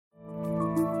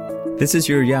This is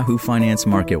your Yahoo Finance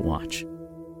Market Watch.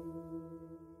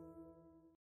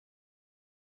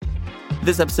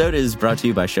 This episode is brought to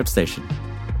you by ShipStation.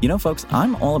 You know, folks,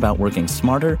 I'm all about working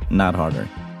smarter, not harder.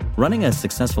 Running a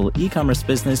successful e-commerce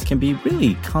business can be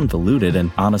really convoluted,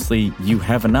 and honestly, you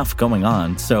have enough going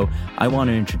on, so I want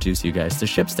to introduce you guys to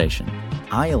ShipStation.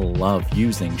 I love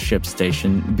using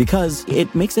ShipStation because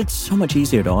it makes it so much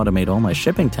easier to automate all my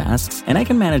shipping tasks, and I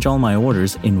can manage all my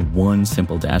orders in one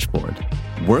simple dashboard.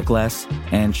 Work less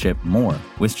and ship more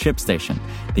with ShipStation,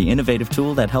 the innovative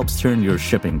tool that helps turn your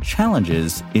shipping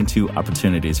challenges into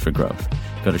opportunities for growth.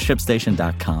 Go to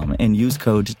ShipStation.com and use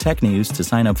code TechNews to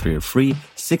sign up for your free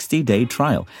 60-day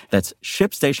trial. That's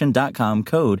ShipStation.com,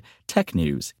 code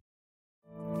TechNews.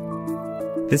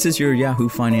 This is your Yahoo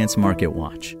Finance Market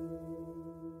Watch.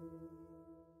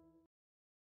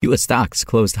 U.S. stocks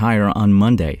closed higher on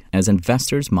Monday as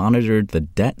investors monitored the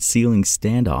debt ceiling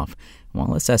standoff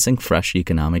while assessing fresh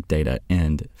economic data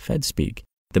and Fedspeak.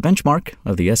 The benchmark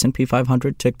of the S&P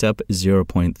 500 ticked up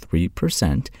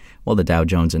 0.3%, while the Dow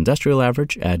Jones Industrial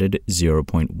Average added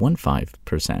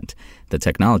 0.15%. The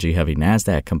technology-heavy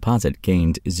Nasdaq Composite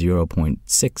gained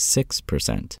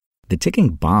 0.66%. The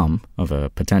ticking bomb of a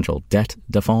potential debt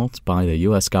default by the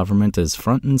U.S. government is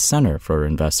front and center for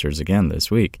investors again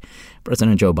this week.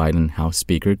 President Joe Biden, House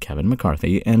Speaker Kevin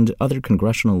McCarthy, and other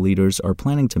congressional leaders are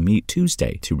planning to meet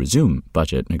Tuesday to resume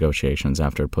budget negotiations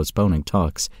after postponing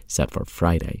talks set for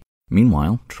Friday.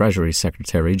 Meanwhile, Treasury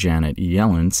Secretary Janet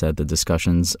Yellen said the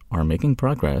discussions are making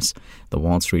progress, the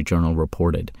Wall Street Journal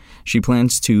reported. She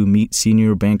plans to meet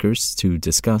senior bankers to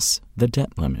discuss the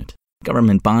debt limit.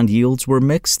 Government bond yields were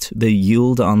mixed. The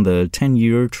yield on the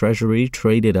 10-year Treasury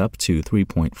traded up to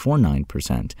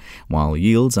 3.49%, while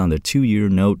yields on the 2-year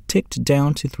note ticked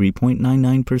down to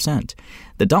 3.99%.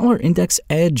 The dollar index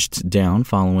edged down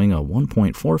following a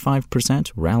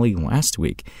 1.45% rally last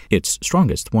week, its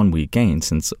strongest one-week gain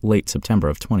since late September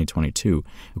of 2022,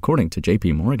 according to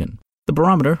J.P. Morgan. The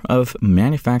barometer of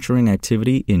manufacturing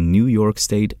activity in New York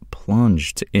State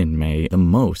plunged in May, the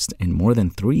most in more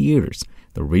than 3 years.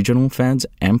 The regional Fed's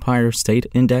Empire State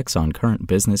Index on current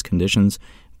business conditions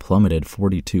plummeted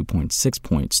 42.6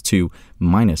 points to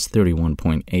minus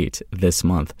 31.8 this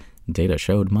month, data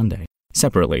showed Monday.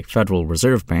 Separately, Federal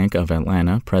Reserve Bank of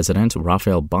Atlanta President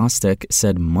Raphael Bostic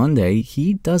said Monday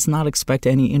he does not expect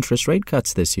any interest rate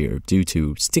cuts this year due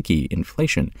to sticky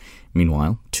inflation.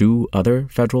 Meanwhile, 2 other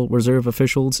Federal Reserve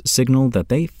officials signaled that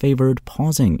they favored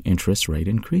pausing interest rate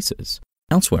increases.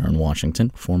 Elsewhere in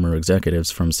Washington, former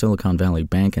executives from Silicon Valley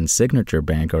Bank and Signature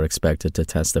Bank are expected to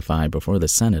testify before the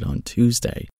Senate on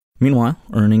Tuesday. Meanwhile,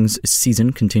 earnings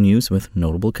season continues with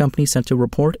notable companies set to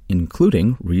report,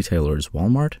 including retailers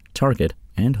Walmart, Target,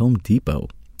 and Home Depot.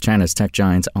 China's tech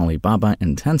giants Alibaba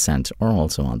and Tencent are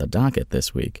also on the docket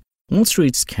this week. Wall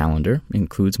Street's calendar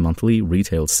includes monthly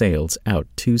retail sales out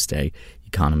Tuesday.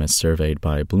 Economists surveyed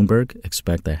by Bloomberg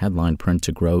expect the headline print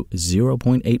to grow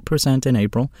 0.8% in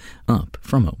April, up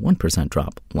from a 1%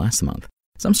 drop last month.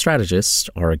 Some strategists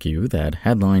argue that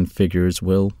headline figures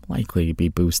will likely be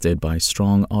boosted by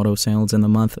strong auto sales in the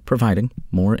month, providing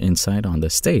more insight on the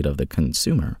state of the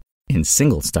consumer. In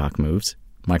single stock moves,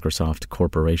 Microsoft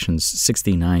Corporation's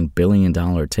 $69 billion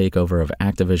takeover of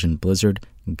Activision Blizzard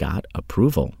got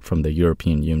approval from the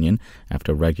European Union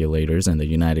after regulators in the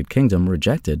United Kingdom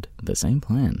rejected the same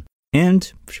plan.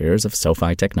 And shares of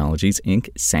SoFi Technologies, Inc.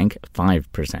 sank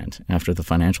 5% after the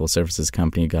financial services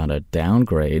company got a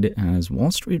downgrade as Wall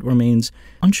Street remains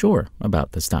unsure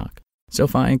about the stock.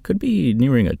 SoFi could be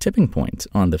nearing a tipping point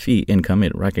on the fee income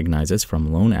it recognizes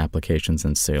from loan applications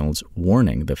and sales,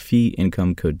 warning the fee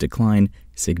income could decline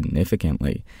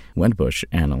significantly, Wedbush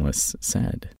analysts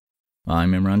said.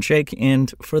 I'm Imran Sheikh,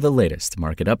 and for the latest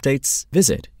market updates,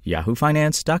 visit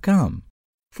yahoofinance.com.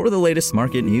 For the latest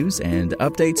market news and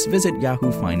updates, visit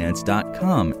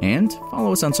yahoofinance.com and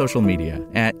follow us on social media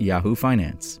at Yahoo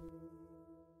Finance.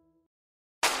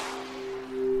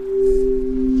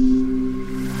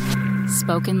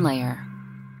 Spoken Layer.